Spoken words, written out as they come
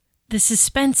The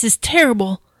suspense is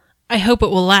terrible. I hope it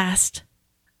will last.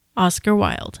 Oscar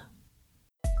Wilde.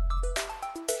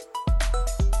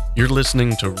 You're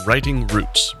listening to Writing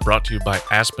Roots, brought to you by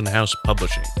Aspen House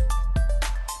Publishing.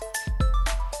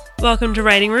 Welcome to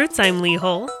Writing Roots. I'm Lee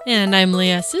Hull. And I'm Lee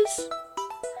Esses.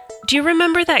 Do you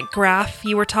remember that graph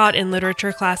you were taught in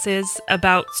literature classes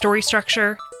about story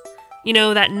structure? You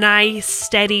know, that nice,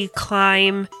 steady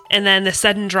climb, and then the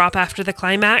sudden drop after the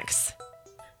climax?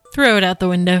 Throw it out the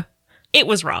window. It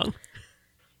was wrong.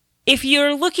 If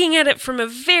you're looking at it from a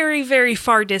very, very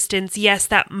far distance, yes,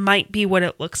 that might be what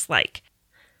it looks like.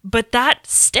 But that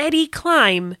steady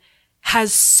climb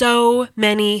has so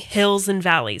many hills and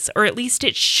valleys, or at least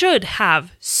it should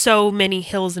have so many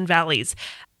hills and valleys.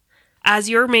 As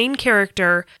your main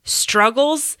character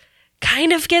struggles,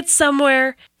 kind of gets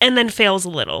somewhere, and then fails a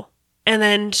little. And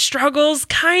then struggles,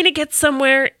 kind of gets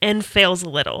somewhere, and fails a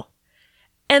little.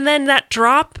 And then that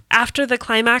drop after the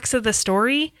climax of the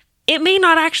story, it may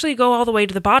not actually go all the way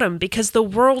to the bottom because the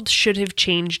world should have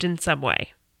changed in some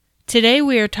way. Today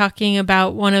we are talking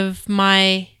about one of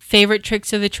my favorite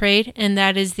tricks of the trade, and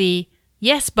that is the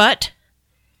yes, but.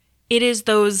 It is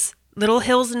those little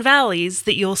hills and valleys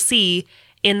that you'll see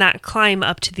in that climb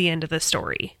up to the end of the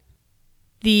story.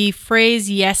 The phrase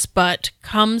yes, but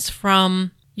comes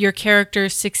from your character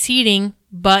succeeding,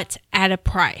 but at a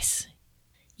price.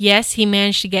 Yes, he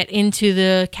managed to get into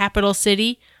the capital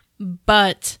city,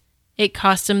 but it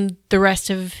cost him the rest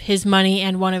of his money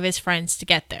and one of his friends to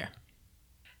get there.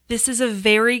 This is a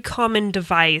very common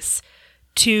device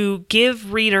to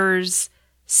give readers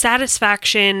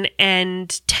satisfaction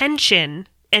and tension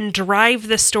and drive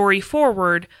the story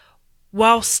forward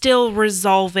while still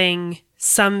resolving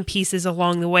some pieces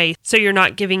along the way, so you're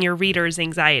not giving your readers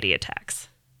anxiety attacks.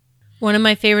 One of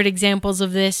my favorite examples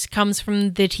of this comes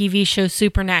from the TV show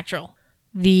Supernatural.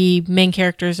 The main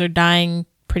characters are dying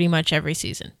pretty much every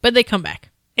season, but they come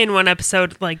back. In one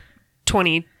episode, like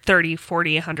 20, 30,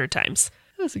 40, 100 times.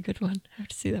 That was a good one. I have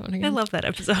to see that one again. I love that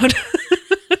episode.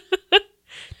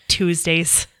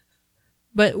 Tuesdays.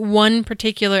 But one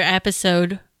particular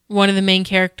episode, one of the main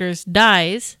characters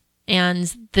dies,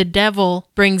 and the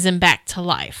devil brings him back to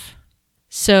life.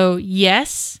 So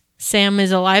yes, Sam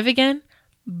is alive again,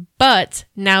 but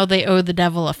now they owe the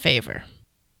devil a favor.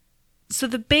 So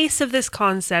the base of this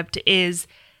concept is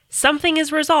something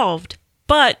is resolved,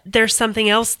 but there's something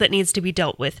else that needs to be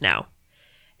dealt with now.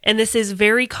 And this is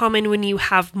very common when you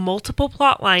have multiple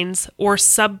plot lines or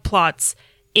subplots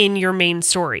in your main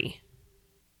story.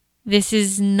 This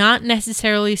is not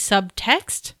necessarily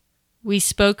subtext. We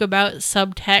spoke about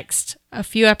subtext a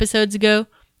few episodes ago.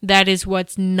 That is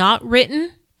what's not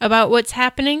written about what's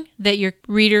happening that your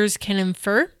readers can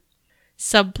infer.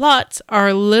 Subplots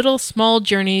are little small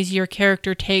journeys your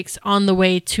character takes on the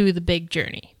way to the big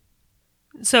journey.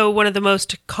 So one of the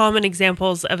most common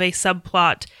examples of a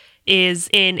subplot is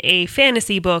in a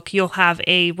fantasy book, you'll have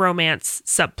a romance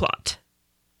subplot.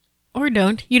 Or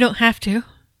don't. You don't have to.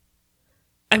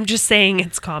 I'm just saying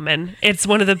it's common. It's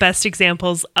one of the best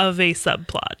examples of a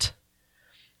subplot.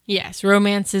 Yes,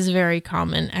 romance is very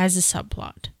common as a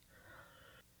subplot.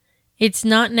 It's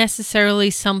not necessarily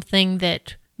something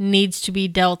that needs to be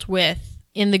dealt with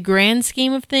in the grand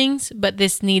scheme of things, but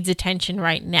this needs attention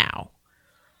right now.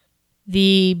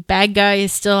 The bad guy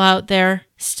is still out there,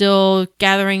 still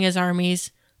gathering his armies,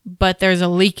 but there's a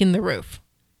leak in the roof.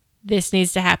 This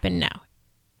needs to happen now.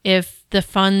 If the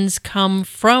funds come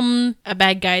from a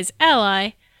bad guy's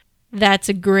ally, that's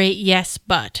a great yes,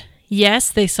 but.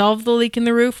 Yes, they solved the leak in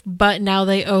the roof, but now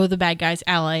they owe the bad guy's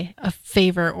ally a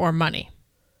favor or money.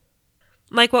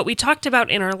 Like what we talked about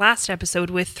in our last episode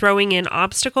with throwing in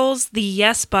obstacles, the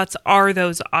yes buts are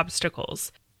those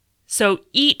obstacles. So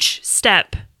each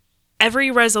step, every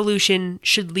resolution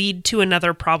should lead to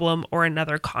another problem or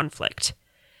another conflict.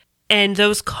 And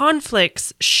those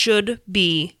conflicts should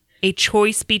be a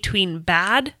choice between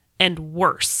bad and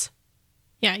worse.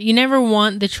 Yeah, you never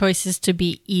want the choices to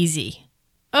be easy.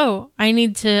 Oh, I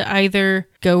need to either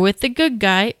go with the good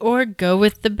guy or go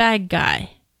with the bad guy.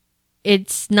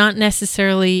 It's not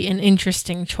necessarily an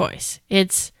interesting choice.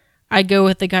 It's, I go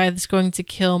with the guy that's going to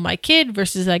kill my kid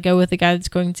versus I go with the guy that's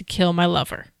going to kill my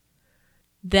lover.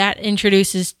 That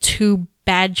introduces two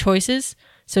bad choices.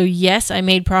 So yes, I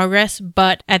made progress,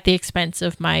 but at the expense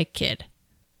of my kid.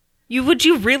 Would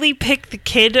you really pick the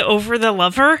kid over the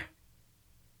lover?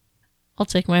 I'll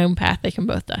take my own path. They can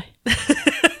both die.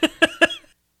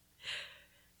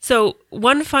 So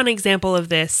one fun example of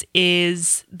this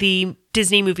is the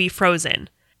Disney movie Frozen,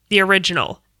 the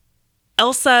original.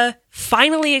 Elsa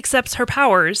finally accepts her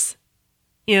powers.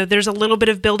 You know, there's a little bit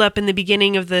of buildup in the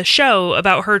beginning of the show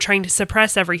about her trying to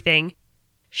suppress everything.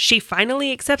 She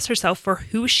finally accepts herself for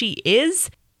who she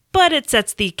is, but it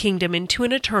sets the kingdom into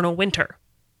an eternal winter.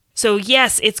 So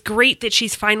yes, it's great that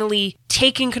she's finally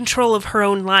taking control of her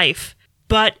own life,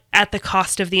 but at the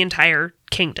cost of the entire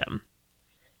kingdom.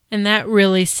 And that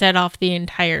really set off the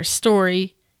entire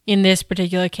story. In this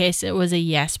particular case, it was a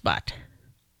yes, but.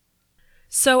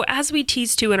 So as we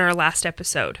teased to in our last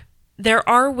episode, there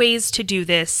are ways to do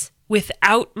this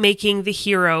without making the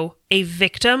hero a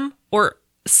victim or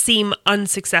seem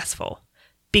unsuccessful,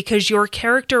 because your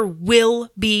character will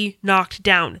be knocked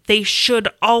down. They should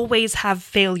always have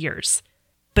failures,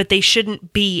 but they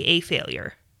shouldn't be a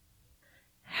failure.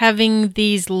 Having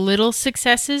these little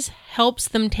successes helps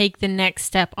them take the next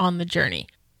step on the journey.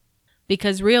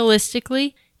 Because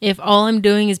realistically, if all I'm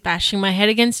doing is bashing my head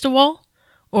against a wall,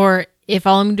 or if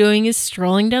all I'm doing is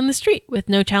strolling down the street with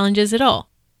no challenges at all,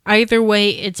 either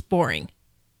way, it's boring.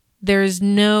 There's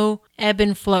no ebb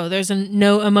and flow. There's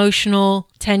no emotional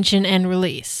tension and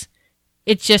release.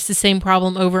 It's just the same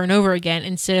problem over and over again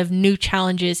instead of new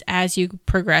challenges as you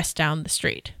progress down the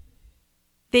street.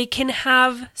 They can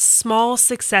have small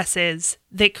successes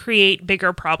that create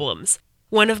bigger problems.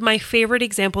 One of my favorite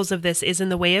examples of this is in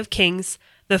The Way of Kings,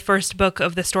 the first book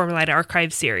of the Stormlight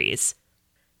Archive series.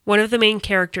 One of the main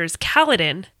characters,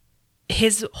 Kaladin,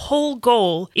 his whole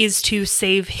goal is to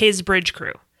save his bridge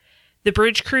crew. The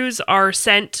bridge crews are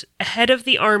sent ahead of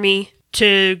the army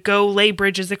to go lay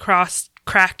bridges across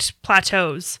cracked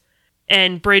plateaus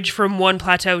and bridge from one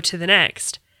plateau to the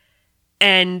next.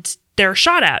 And they're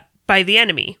shot at by the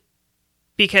enemy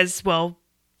because, well,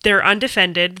 they're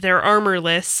undefended, they're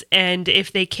armorless, and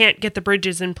if they can't get the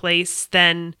bridges in place,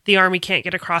 then the army can't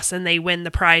get across and they win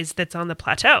the prize that's on the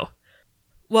plateau.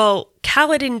 Well,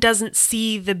 Kaladin doesn't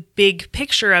see the big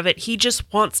picture of it. He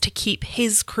just wants to keep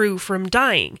his crew from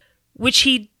dying, which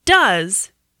he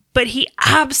does, but he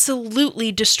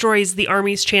absolutely destroys the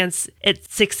army's chance at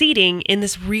succeeding in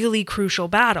this really crucial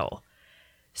battle.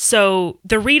 So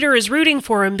the reader is rooting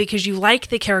for him because you like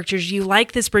the characters, you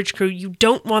like this bridge crew, you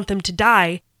don't want them to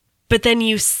die, but then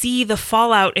you see the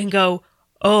fallout and go,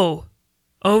 oh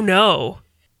no.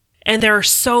 And there are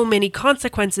so many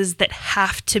consequences that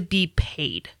have to be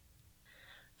paid.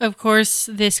 Of course,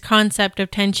 this concept of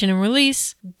tension and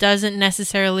release doesn't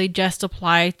necessarily just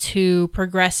apply to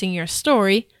progressing your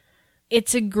story.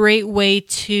 It's a great way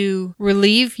to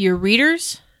relieve your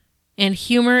readers, and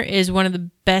humor is one of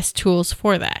the best tools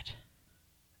for that.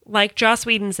 Like Joss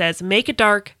Whedon says, make it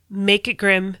dark, make it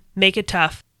grim, make it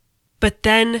tough, but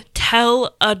then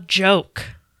tell a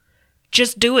joke.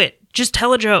 Just do it. Just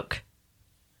tell a joke.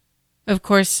 Of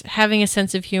course, having a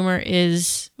sense of humor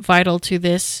is vital to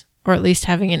this, or at least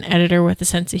having an editor with a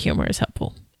sense of humor is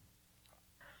helpful.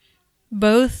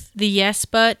 Both the yes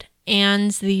but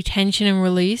and the tension and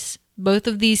release, both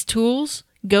of these tools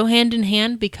go hand in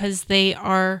hand because they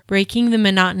are breaking the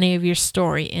monotony of your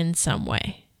story in some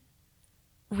way.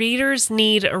 Readers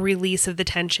need a release of the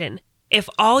tension. If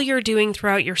all you're doing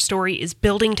throughout your story is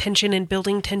building tension and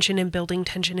building tension and building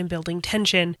tension and building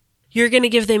tension, you're going to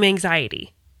give them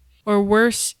anxiety. Or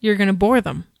worse, you're going to bore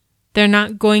them. They're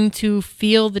not going to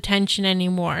feel the tension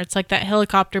anymore. It's like that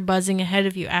helicopter buzzing ahead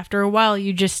of you. After a while,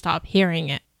 you just stop hearing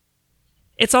it.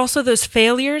 It's also those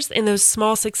failures and those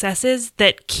small successes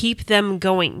that keep them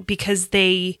going because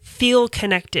they feel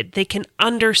connected. They can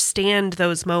understand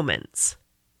those moments.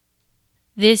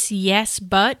 This yes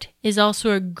but is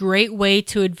also a great way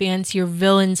to advance your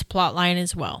villain's plotline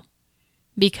as well.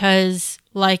 Because,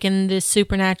 like in this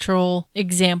supernatural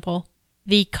example,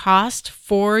 the cost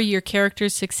for your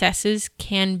character's successes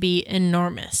can be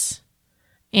enormous.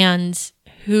 And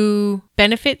who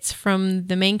benefits from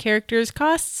the main character's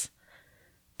costs?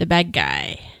 The bad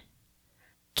guy.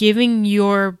 Giving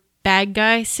your bad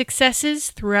guy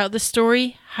successes throughout the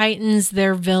story heightens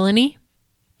their villainy,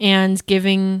 and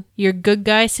giving your good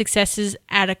guy successes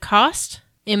at a cost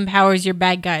empowers your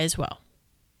bad guy as well.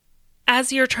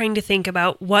 As you're trying to think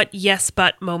about what yes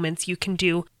but moments you can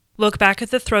do, look back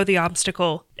at the Throw the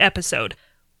Obstacle episode.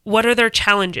 What are their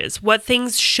challenges? What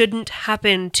things shouldn't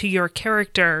happen to your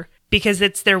character because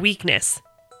it's their weakness?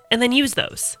 And then use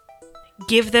those.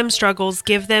 Give them struggles,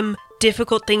 give them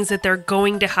difficult things that they're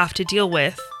going to have to deal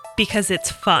with because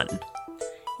it's fun.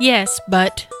 Yes,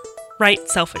 but... Write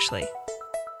selfishly.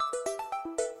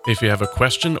 If you have a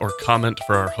question or comment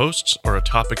for our hosts or a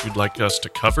topic you'd like us to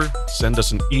cover, send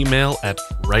us an email at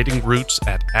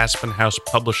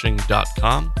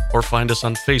writingroots@aspenhousepublishing.com or find us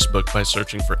on Facebook by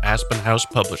searching for Aspen House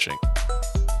Publishing.